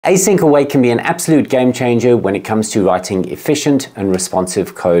Async await can be an absolute game changer when it comes to writing efficient and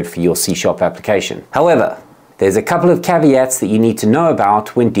responsive code for your C# application. However, there's a couple of caveats that you need to know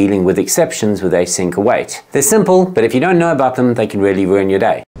about when dealing with exceptions with async await. They're simple, but if you don't know about them, they can really ruin your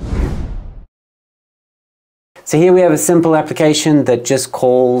day. So here we have a simple application that just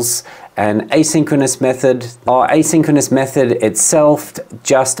calls an asynchronous method. Our asynchronous method itself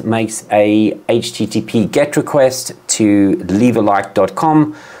just makes a HTTP GET request to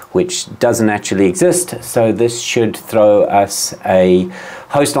leavealike.com, which doesn't actually exist. So this should throw us a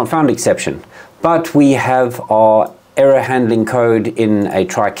host not found exception. But we have our error handling code in a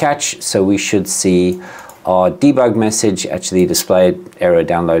try catch, so we should see our debug message actually displayed error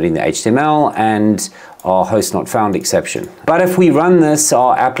downloading the HTML and our host not found exception. But if we run this,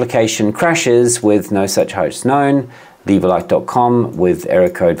 our application crashes with no such host known, leavealike.com with error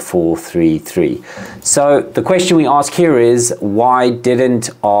code 433. So the question we ask here is, why didn't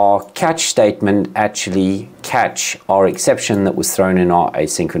our catch statement actually catch our exception that was thrown in our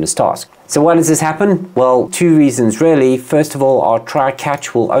asynchronous task? So why does this happen? Well, two reasons really. First of all, our try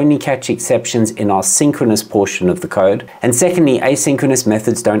catch will only catch exceptions in our synchronous portion of the code. And secondly, asynchronous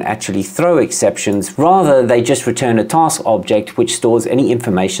methods don't actually throw exceptions. Rather, they just return a task object which stores any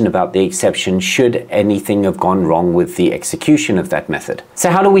information about the exception should anything have gone wrong with the execution of that method.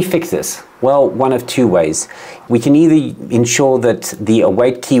 So how do we fix this? Well, one of two ways. We can either ensure that the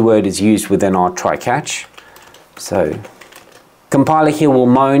await keyword is used within our try catch. So compiler here will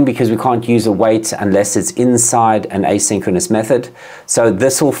moan because we can't use await unless it's inside an asynchronous method. So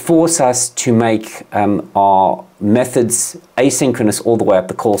this will force us to make our methods asynchronous all the way up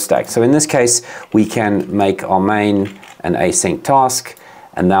the call stack. So in this case, we can make our main an async task,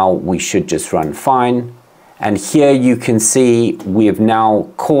 and now we should just run fine. And here you can see we have now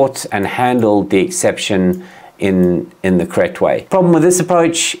caught and handled the exception in the correct way. Problem with this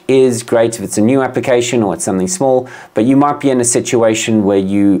approach is great if it's a new application or it's something small, but you might be in a situation where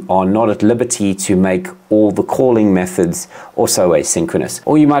you are not at liberty to make all the calling methods also asynchronous.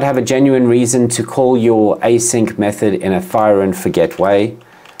 Or you might have a genuine reason to call your async method in a fire and forget way,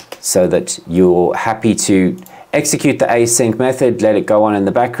 so that you're happy to execute the async method, let it go on in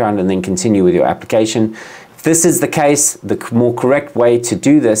the background, and then continue with your application. If this is the case, the more correct way to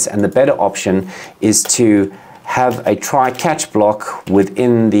do this and the better option is to have a try catch block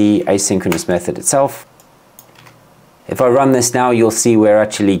within the asynchronous method itself. If I run this now, you'll see we're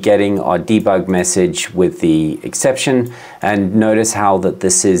actually getting our debug message with the exception, and notice how that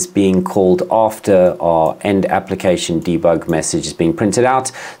this is being called after our end application debug message is being printed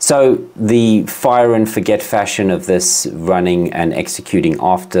out. So the fire and forget fashion of this running and executing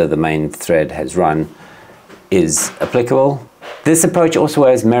after the main thread has run is applicable. This approach also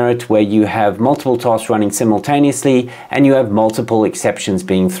has merit where you have multiple tasks running simultaneously and you have multiple exceptions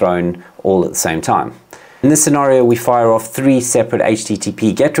being thrown all at the same time. In this scenario, we fire off 3 separate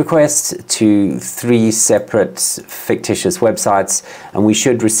HTTP GET requests to 3 separate fictitious websites, and we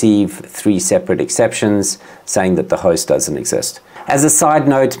should receive 3 separate exceptions saying that the host doesn't exist. As a side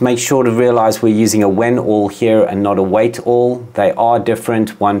note, make sure to realize we're using a when all here and not a wait all. They are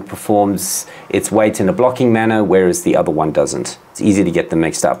different. One performs its wait in a blocking manner, whereas the other one doesn't. It's easy to get them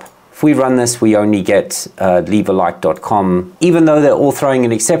mixed up. If we run this, we only get leavealike.com. Even though they're all throwing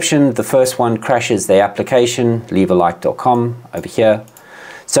an exception, the first one crashes the application, leavealike.com over here.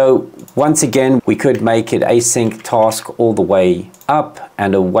 So once again, we could make it async task all the way up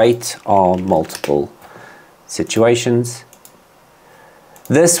and await our multiple situations.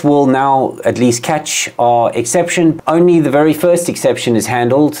 This will now at least catch our exception. Only the very first exception is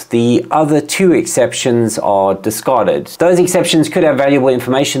handled. The other 2 exceptions are discarded. Those exceptions could have valuable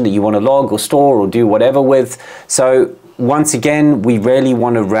information that you want to log or store or do whatever with. So once again, we really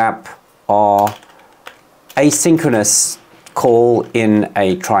want to wrap our asynchronous call in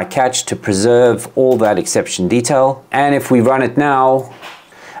a try catch to preserve all that exception detail. And if we run it now,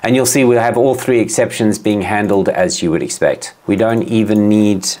 and you'll see we'll have all 3 exceptions being handled as you would expect. We don't even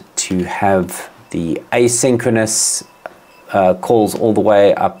need to have the asynchronous calls all the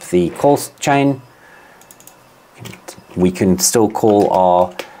way up the call chain. We can still call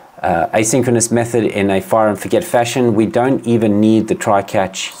our asynchronous method in a fire and forget fashion. We don't even need the try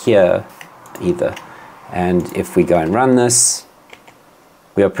catch here either. And if we go and run this,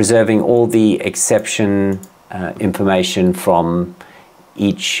 we are preserving all the exception information from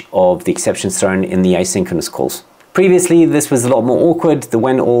each of the exceptions thrown in the asynchronous calls. Previously, this was a lot more awkward. The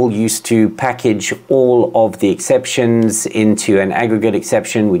when all used to package all of the exceptions into an aggregate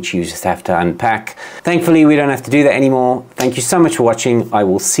exception, which you just have to unpack. Thankfully, we don't have to do that anymore. Thank you so much for watching. I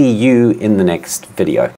will see you in the next video.